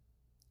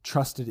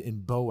trusted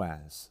in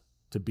Boaz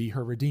to be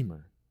her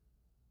redeemer,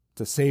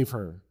 to save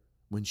her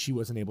when she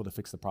wasn't able to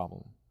fix the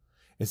problem,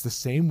 it's the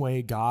same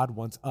way God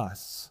wants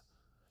us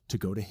to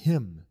go to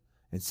him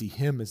and see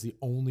him as the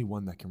only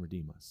one that can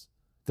redeem us.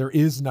 There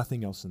is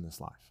nothing else in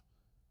this life.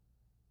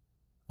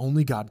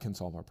 Only God can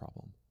solve our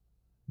problem.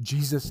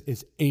 Jesus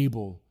is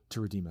able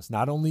to redeem us.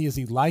 Not only is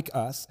he like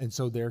us, and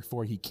so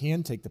therefore he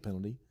can take the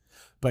penalty,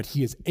 but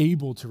he is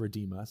able to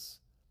redeem us.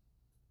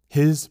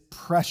 His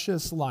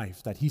precious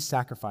life that he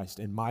sacrificed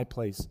in my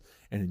place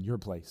and in your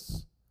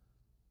place,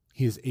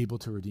 he is able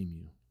to redeem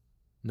you.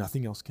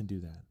 Nothing else can do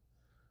that.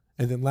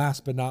 And then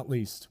last but not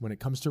least, when it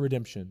comes to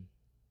redemption,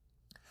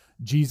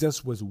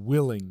 Jesus was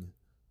willing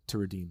to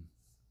redeem.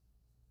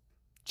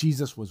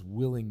 Jesus was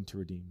willing to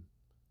redeem.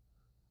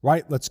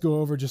 Right? Let's go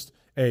over just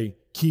a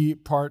key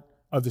part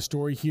of the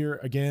story here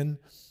again.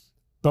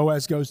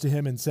 Boaz goes to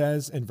him and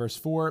says in verse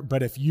 4,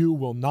 "But if you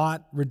will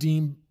not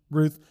redeem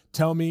Ruth,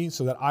 tell me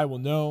so that I will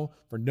know,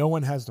 for no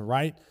one has the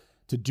right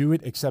to do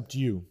it except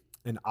you,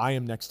 and I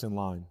am next in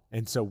line."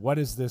 And so what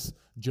does this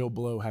Joe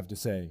Blow have to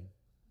say?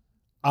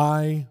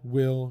 I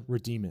will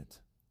redeem it.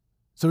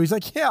 So he's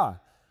like, yeah,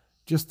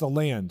 just the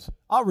land.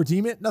 I'll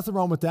redeem it. Nothing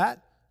wrong with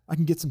that. I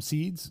can get some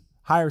seeds,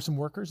 hire some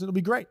workers. It'll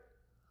be great.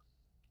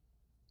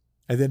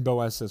 And then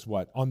Boaz says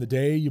what? On the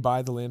day you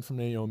buy the land from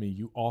Naomi,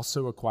 you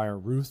also acquire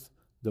Ruth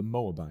the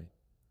Moabite,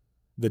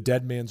 the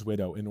dead man's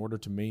widow, in order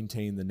to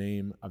maintain the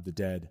name of the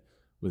dead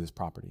with his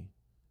property.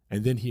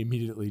 And then he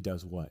immediately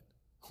does what?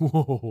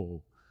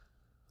 Whoa.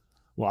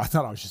 Well, I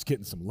thought I was just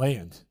getting some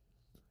land,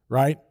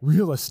 right?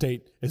 Real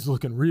estate is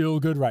looking real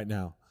good right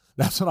now.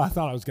 That's what I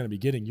thought I was going to be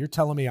getting. You're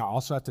telling me I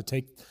also have to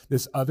take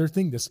this other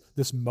thing,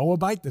 this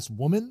Moabite, this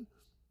woman?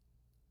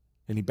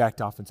 And he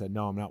backed off and said,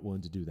 no, I'm not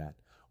willing to do that.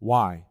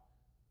 Why?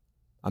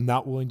 I'm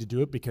not willing to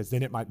do it because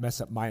then it might mess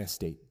up my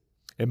estate.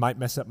 It might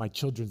mess up my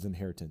children's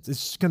inheritance.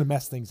 It's just going to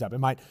mess things up. It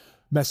might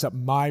mess up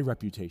my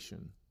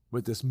reputation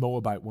with this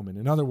Moabite woman.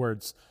 In other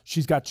words,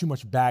 she's got too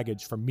much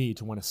baggage for me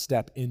to want to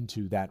step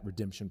into that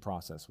redemption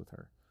process with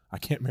her. I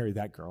can't marry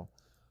that girl.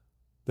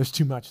 There's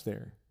too much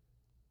there.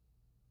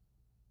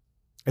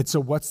 And so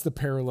what's the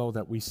parallel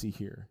that we see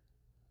here?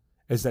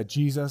 Is that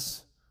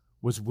Jesus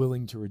was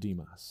willing to redeem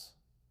us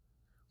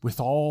with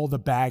all the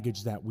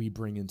baggage that we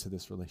bring into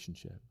this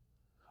relationship,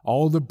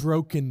 all the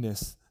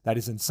brokenness that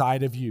is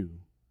inside of you,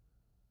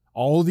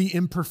 all the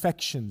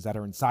imperfections that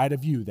are inside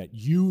of you that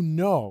you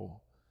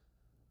know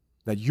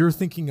that you're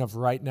thinking of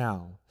right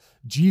now.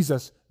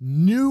 Jesus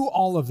knew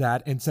all of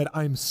that and said,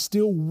 I'm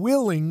still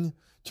willing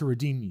to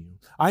redeem you.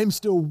 I am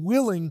still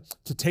willing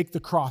to take the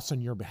cross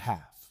on your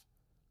behalf.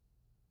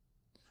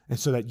 And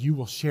so that you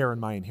will share in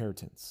my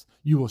inheritance.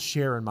 You will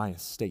share in my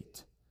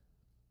estate.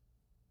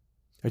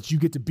 That you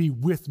get to be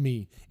with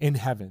me in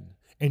heaven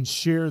and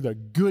share the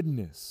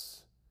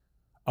goodness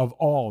of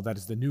all that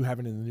is the new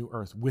heaven and the new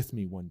earth with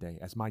me one day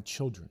as my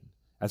children,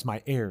 as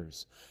my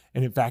heirs.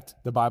 And in fact,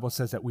 the Bible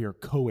says that we are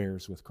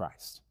co-heirs with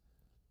Christ.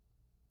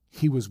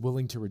 He was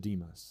willing to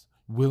redeem us,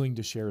 willing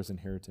to share his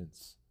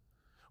inheritance,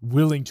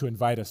 willing to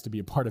invite us to be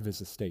a part of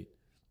his estate,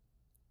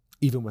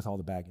 even with all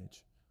the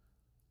baggage.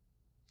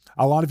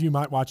 A lot of you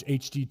might watch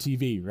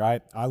HGTV,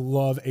 right? I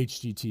love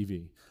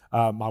HGTV.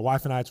 My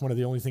wife and I, it's one of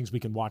the only things we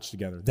can watch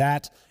together.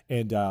 That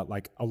and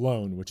like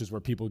Alone, which is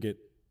where people get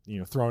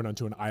thrown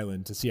onto an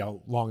island to see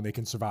how long they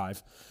can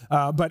survive.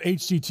 But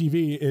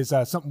HGTV is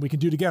something we can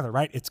do together,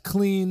 right? It's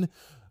clean.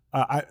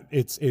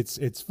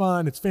 It's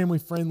fun. It's family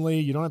friendly.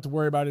 You don't have to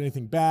worry about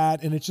anything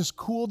bad. And it's just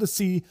cool to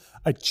see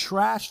a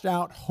trashed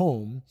out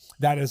home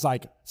that is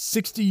like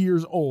 60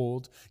 years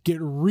old get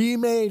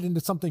remade into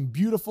something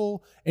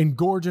beautiful and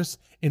gorgeous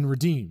and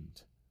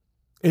redeemed.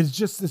 It's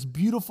just this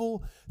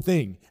beautiful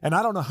thing. And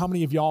I don't know how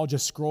many of y'all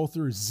just scroll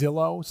through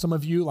Zillow. Some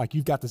of you, like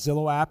you've got the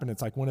Zillow app and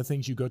it's like one of the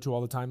things you go to all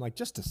the time, like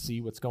just to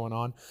see what's going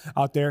on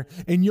out there.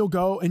 And you'll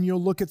go and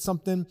you'll look at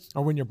something,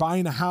 or when you're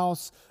buying a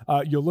house,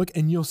 you'll look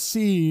and you'll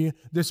see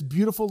this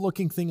beautiful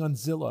looking thing on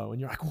Zillow.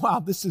 And you're like, wow,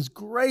 this is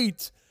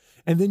great.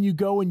 And then you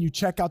go and you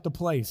check out the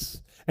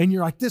place and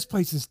you're like, this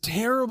place is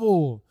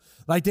terrible.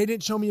 Like they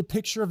didn't show me a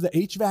picture of the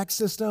HVAC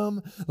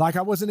system. Like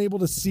I wasn't able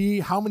to see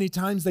how many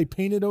times they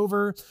painted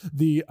over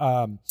the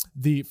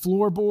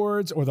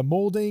floorboards or the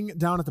molding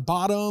down at the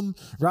bottom,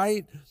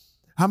 right?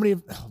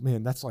 Oh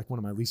man, that's like one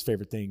of my least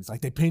favorite things.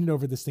 Like they painted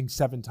over this thing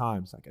 7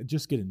 times. Like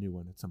just get a new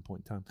one at some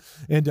point in time.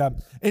 And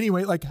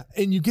anyway,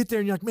 and you get there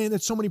and you're like, man,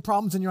 there's so many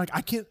problems. And you're like,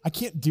 I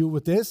can't deal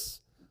with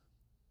this.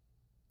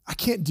 I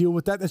can't deal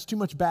with that. That's too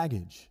much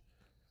baggage.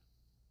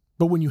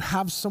 But when you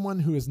have someone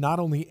who is not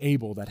only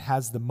able, that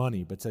has the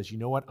money, but says, you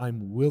know what,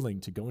 I'm willing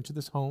to go into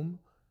this home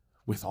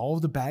with all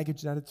of the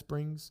baggage that it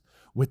brings,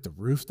 with the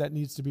roof that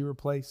needs to be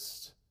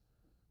replaced,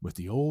 with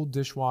the old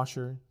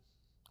dishwasher,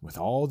 with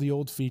all the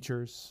old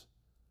features.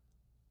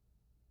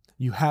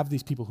 You have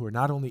these people who are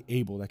not only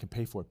able, that can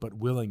pay for it, but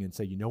willing and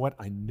say, you know what,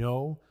 I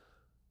know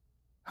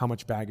how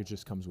much baggage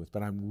this comes with,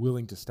 but I'm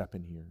willing to step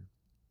in here.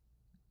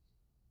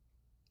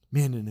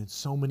 Man, and in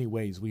so many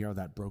ways, we are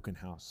that broken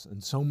house. In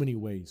so many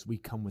ways, we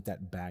come with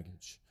that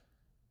baggage.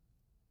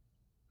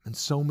 In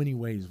so many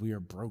ways, we are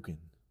broken.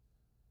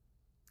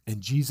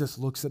 And Jesus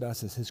looks at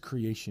us as his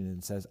creation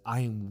and says, I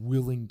am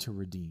willing to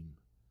redeem.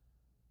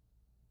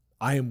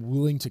 I am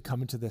willing to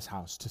come into this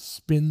house, to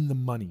spend the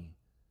money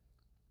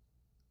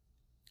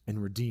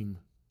and redeem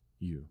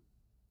you.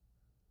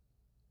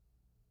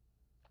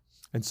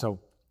 And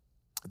so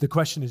the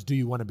question is, do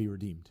you want to be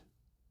redeemed?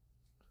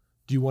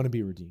 Do you want to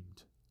be redeemed?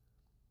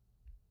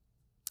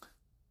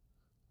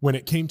 When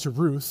it came to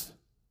Ruth,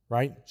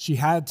 right, she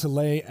had to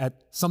lay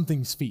at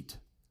something's feet.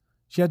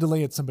 She had to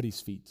lay at somebody's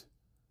feet.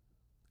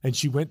 And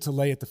she went to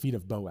lay at the feet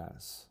of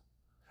Boaz.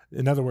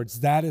 In other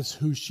words, that is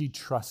who she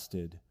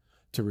trusted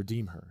to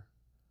redeem her.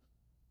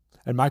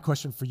 And my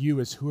question for you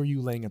is, who are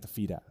you laying at the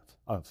feet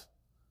of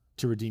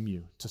to redeem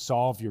you, to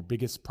solve your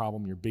biggest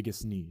problem, your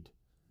biggest need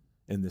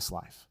in this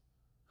life?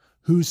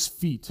 Whose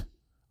feet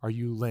are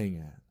you laying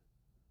at?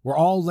 We're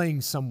all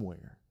laying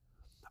somewhere.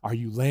 Are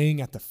you laying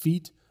at the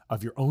feet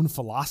of your own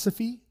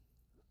philosophy?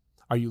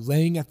 Are you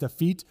laying at the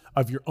feet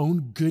of your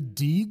own good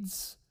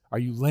deeds? Are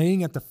you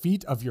laying at the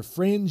feet of your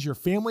friends, your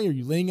family? Are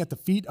you laying at the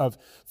feet of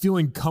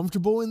feeling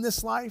comfortable in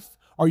this life?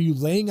 Are you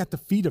laying at the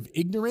feet of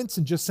ignorance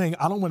and just saying,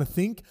 I don't want to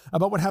think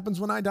about what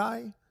happens when I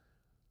die?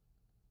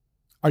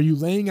 Are you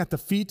laying at the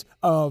feet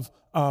of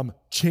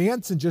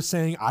chance and just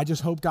saying, I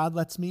just hope God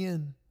lets me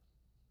in?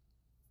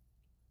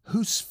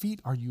 Whose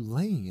feet are you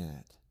laying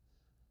at?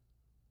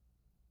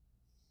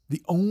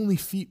 The only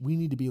feet we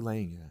need to be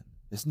laying at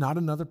is not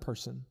another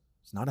person.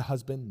 It's not a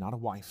husband, not a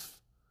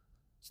wife.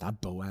 It's not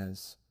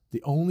Boaz.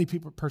 The only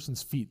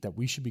person's feet that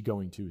we should be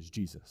going to is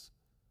Jesus.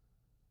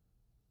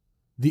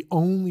 The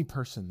only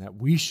person that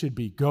we should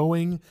be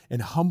going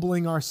and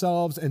humbling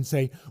ourselves and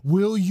say,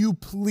 will you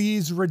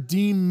please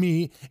redeem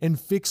me and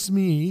fix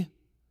me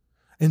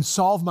and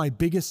solve my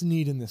biggest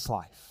need in this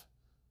life,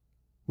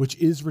 which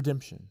is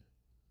redemption.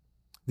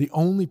 The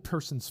only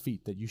person's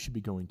feet that you should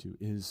be going to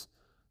is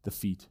the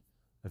feet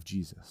of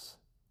Jesus.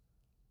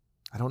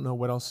 I don't know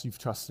what else you've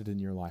trusted in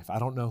your life. I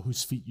don't know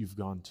whose feet you've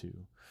gone to.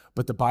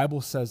 But the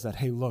Bible says that,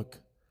 hey, look,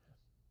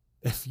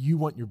 if you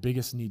want your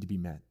biggest need to be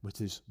met,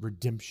 which is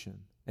redemption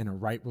and a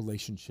right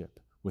relationship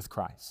with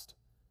Christ,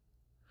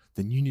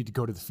 then you need to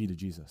go to the feet of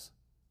Jesus.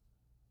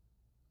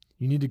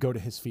 You need to go to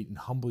his feet and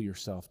humble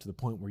yourself to the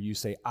point where you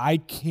say, I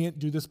can't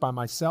do this by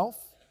myself.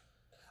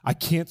 I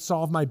can't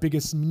solve my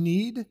biggest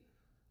need.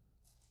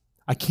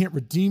 I can't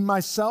redeem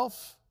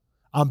myself.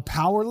 I'm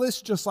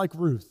powerless, just like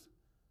Ruth.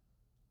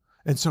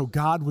 And so,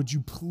 God, would you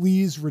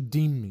please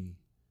redeem me?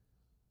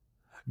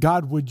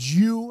 God, would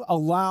you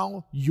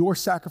allow your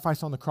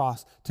sacrifice on the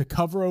cross to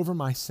cover over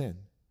my sin,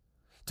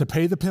 to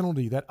pay the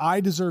penalty that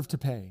I deserve to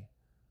pay?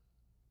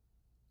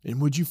 And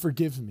would you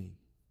forgive me?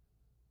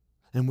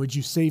 And would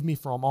you save me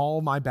from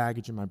all my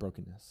baggage and my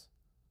brokenness?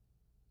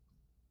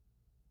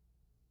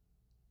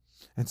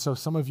 And so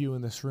some of you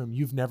in this room,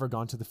 you've never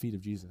gone to the feet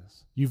of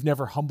Jesus. You've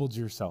never humbled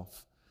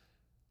yourself.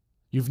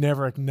 You've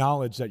never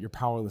acknowledged that you're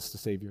powerless to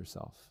save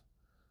yourself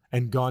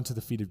and gone to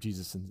the feet of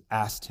Jesus and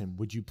asked him,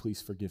 would you please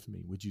forgive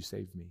me? Would you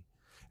save me?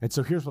 And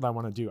so here's what I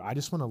want to do. I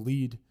just want to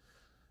lead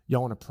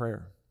y'all in a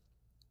prayer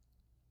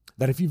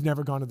that if you've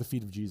never gone to the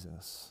feet of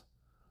Jesus,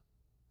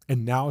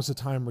 and now is the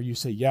time where you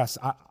say, yes,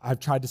 I've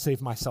tried to save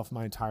myself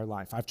my entire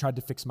life. I've tried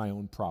to fix my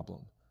own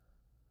problem.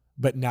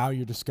 But now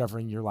you're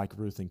discovering you're like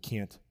Ruth and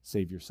can't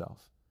save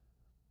yourself.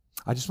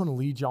 I just want to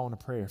lead y'all in a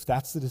prayer. If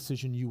that's the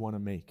decision you want to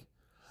make,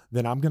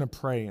 then I'm going to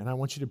pray, and I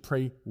want you to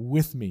pray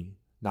with me.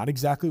 Not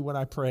exactly what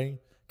I pray,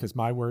 because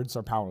my words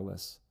are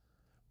powerless.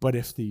 But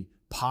if the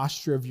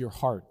posture of your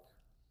heart,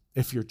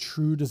 if your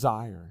true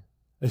desire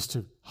is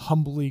to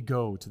humbly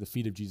go to the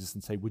feet of Jesus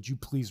and say, would you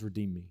please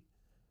redeem me?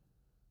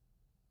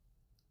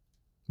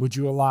 Would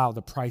you allow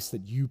the price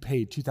that you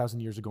paid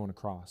 2,000 years ago on a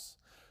cross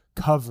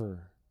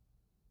cover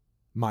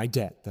my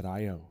debt that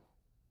I owe?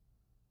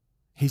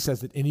 He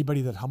says that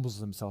anybody that humbles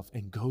himself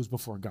and goes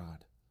before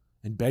God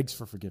and begs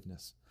for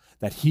forgiveness,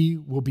 that he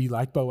will be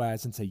like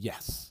Boaz and say,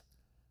 yes,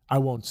 I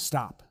won't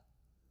stop.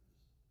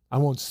 I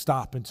won't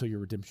stop until your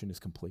redemption is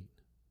complete.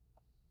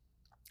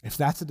 If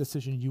that's a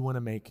decision you want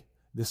to make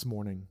this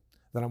morning,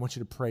 then I want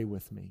you to pray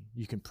with me.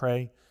 You can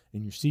pray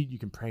in your seat. You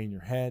can pray in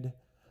your head.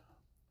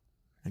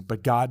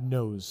 But God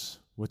knows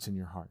what's in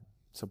your heart.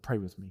 So pray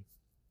with me.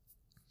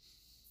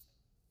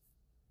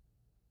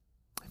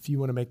 If you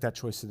want to make that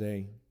choice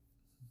today,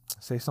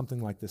 say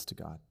something like this to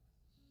God.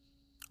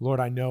 Lord,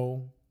 I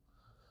know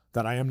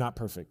that I am not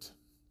perfect.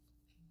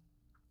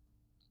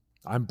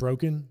 I'm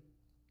broken.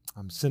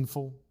 I'm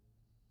sinful.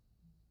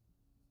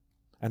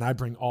 And I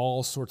bring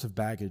all sorts of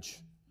baggage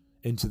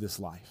into this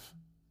life.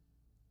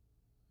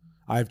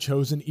 I have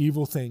chosen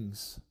evil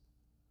things.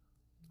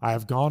 I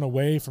have gone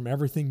away from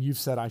everything you've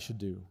said I should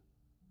do.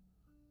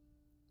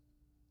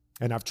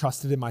 And I've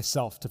trusted in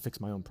myself to fix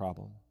my own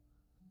problem.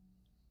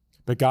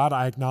 But God,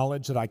 I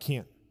acknowledge that I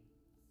can't.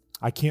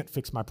 I can't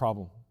fix my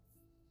problem.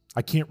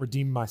 I can't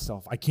redeem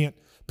myself. I can't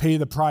pay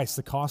the price.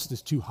 The cost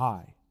is too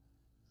high.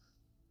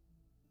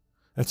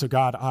 And so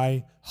God,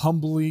 I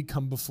humbly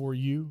come before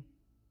you.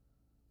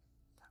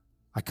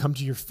 I come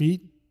to your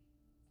feet.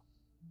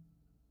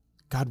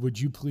 God, would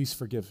you please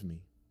forgive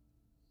me?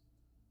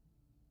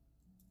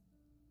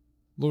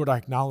 Lord, I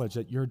acknowledge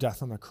that your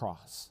death on the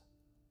cross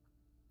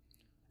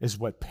is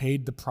what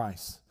paid the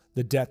price,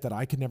 the debt that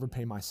I could never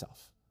pay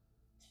myself.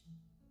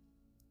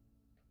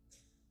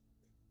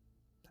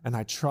 And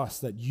I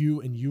trust that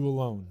you and you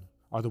alone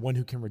are the one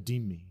who can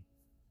redeem me.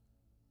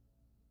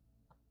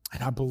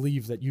 And I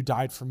believe that you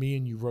died for me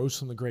and you rose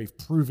from the grave,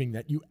 proving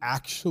that you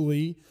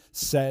actually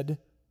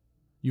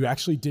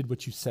did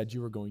what you said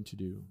you were going to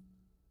do.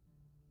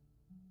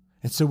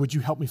 And so would you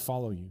help me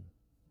follow you?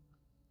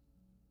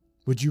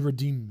 Would you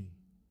redeem me?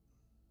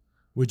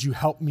 Would you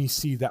help me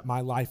see that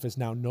my life is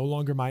now no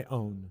longer my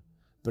own,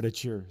 but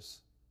it's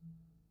yours?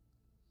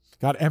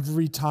 God,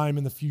 every time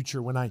in the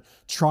future when I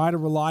try to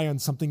rely on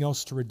something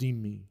else to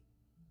redeem me,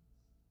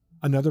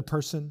 another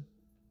person,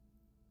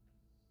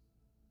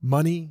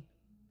 money,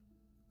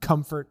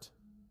 comfort,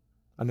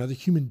 another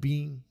human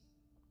being,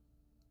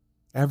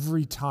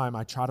 every time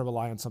I try to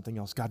rely on something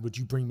else, God, would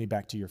you bring me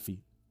back to your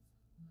feet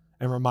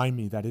and remind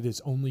me that it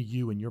is only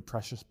you and your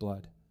precious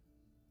blood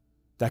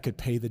that could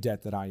pay the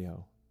debt that I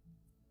owe.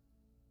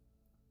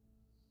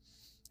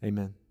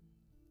 Amen.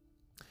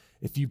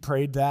 If you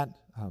prayed that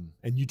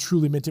and you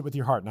truly meant it with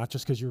your heart, not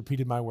just because you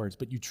repeated my words,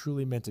 but you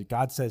truly meant it,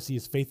 God says he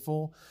is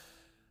faithful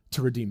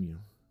to redeem you,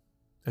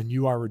 and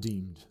you are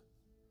redeemed.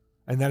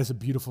 And that is a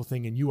beautiful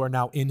thing, and you are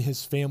now in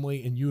his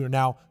family, and you are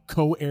now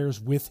co-heirs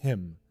with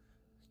him.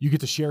 You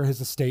get to share his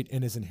estate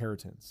and his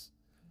inheritance.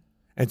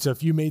 And so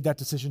if you made that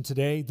decision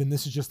today, then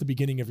this is just the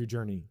beginning of your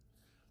journey.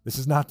 This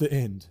is not the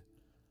end.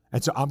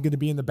 And so I'm going to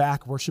be in the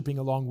back worshiping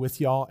along with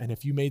y'all. And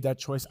if you made that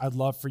choice, I'd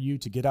love for you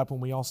to get up when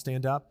we all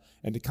stand up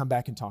and to come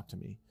back and talk to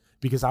me,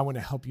 because I want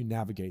to help you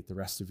navigate the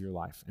rest of your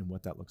life and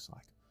what that looks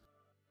like.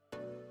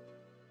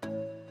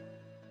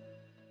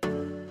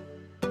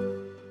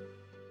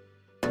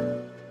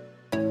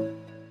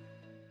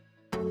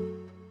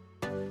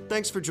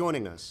 Thanks for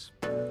joining us.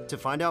 To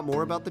find out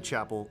more about the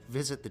chapel,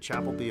 visit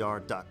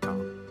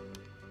thechapelbr.com.